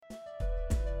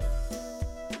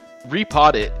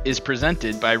Repod It is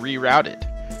presented by Rerouted.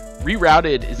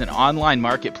 Rerouted is an online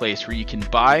marketplace where you can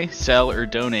buy, sell, or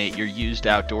donate your used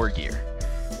outdoor gear.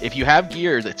 If you have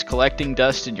gear that's collecting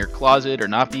dust in your closet or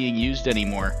not being used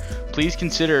anymore, please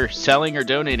consider selling or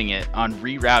donating it on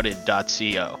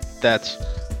rerouted.co. That's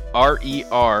REROUTED.co.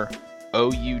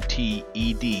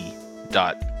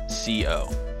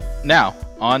 Now,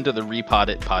 on to the Repod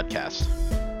It podcast.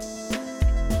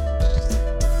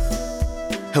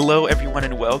 Hello everyone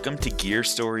and welcome to Gear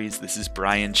Stories. This is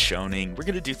Brian Schoening. We're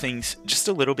going to do things just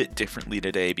a little bit differently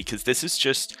today because this is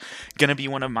just going to be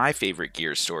one of my favorite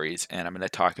gear stories, and I'm going to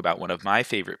talk about one of my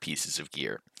favorite pieces of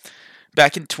gear.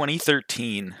 Back in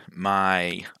 2013,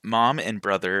 my mom and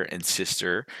brother and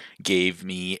sister gave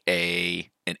me an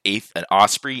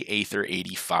Osprey Aether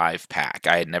 85 pack.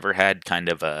 I had never had kind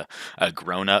of a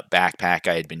grown-up backpack.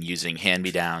 I had been using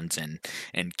hand-me-downs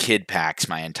and kid packs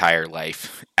my entire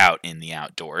life out in the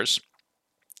outdoors.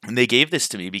 And they gave this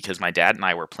to me because my dad and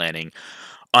I were planning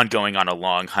on going on a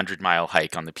long 100-mile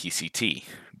hike on the PCT.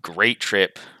 Great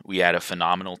trip. We had a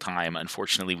phenomenal time.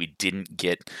 Unfortunately, we didn't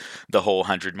get the whole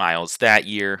 100 miles that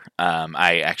year.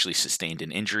 I actually sustained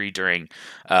an injury during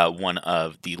one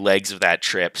of the legs of that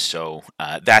trip, so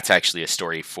that's actually a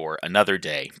story for another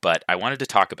day. But I wanted to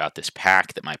talk about this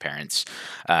pack that my parents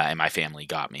and my family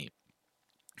got me.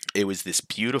 It was this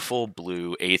beautiful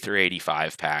blue Aether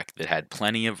 85 pack that had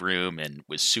plenty of room and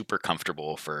was super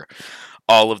comfortable for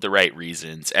all of the right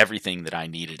reasons, everything that I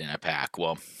needed in a pack.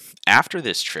 Well, after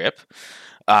this trip,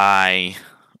 I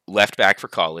left back for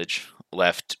college,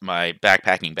 left my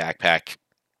backpacking backpack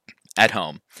at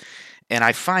home, and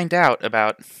I find out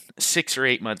about 6 or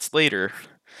 8 months later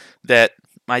that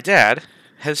my dad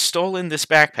has stolen this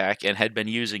backpack and had been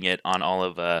using it on all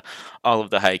of the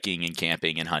hiking and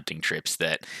camping and hunting trips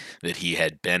that he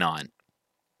had been on.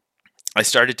 I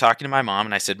started talking to my mom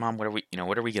and I said, "Mom, what are we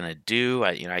going to do?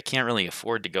 I can't really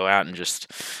afford to go out and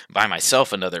just buy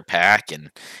myself another pack."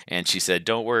 And she said,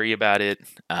 "Don't worry about it."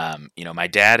 My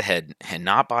dad had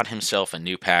not bought himself a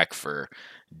new pack for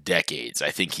decades.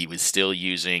 I think he was still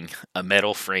using a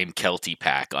metal frame Kelty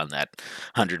pack on that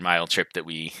 100-mile trip that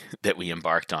we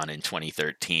embarked on in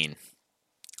 2013.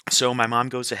 So my mom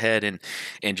goes ahead and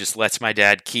just lets my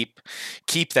dad keep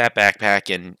that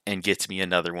backpack and gets me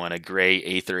another one, a gray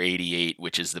Aether 88,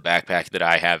 which is the backpack that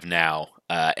I have now.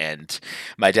 And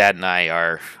my dad and I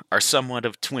are somewhat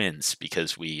of twins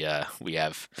because we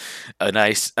have a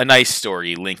nice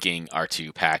story linking our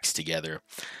two packs together.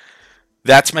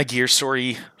 That's my gear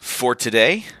story for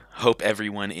today. Hope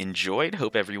everyone enjoyed.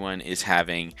 Hope everyone is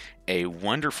having a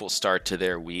wonderful start to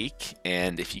their week.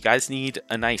 And if you guys need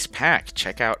a nice pack,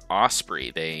 check out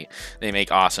Osprey. They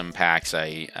make awesome packs.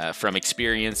 I, from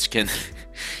experience, can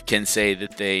say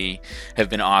that they have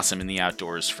been awesome in the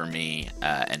outdoors for me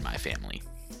and my family.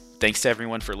 Thanks to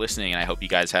everyone for listening, and I hope you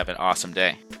guys have an awesome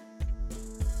day.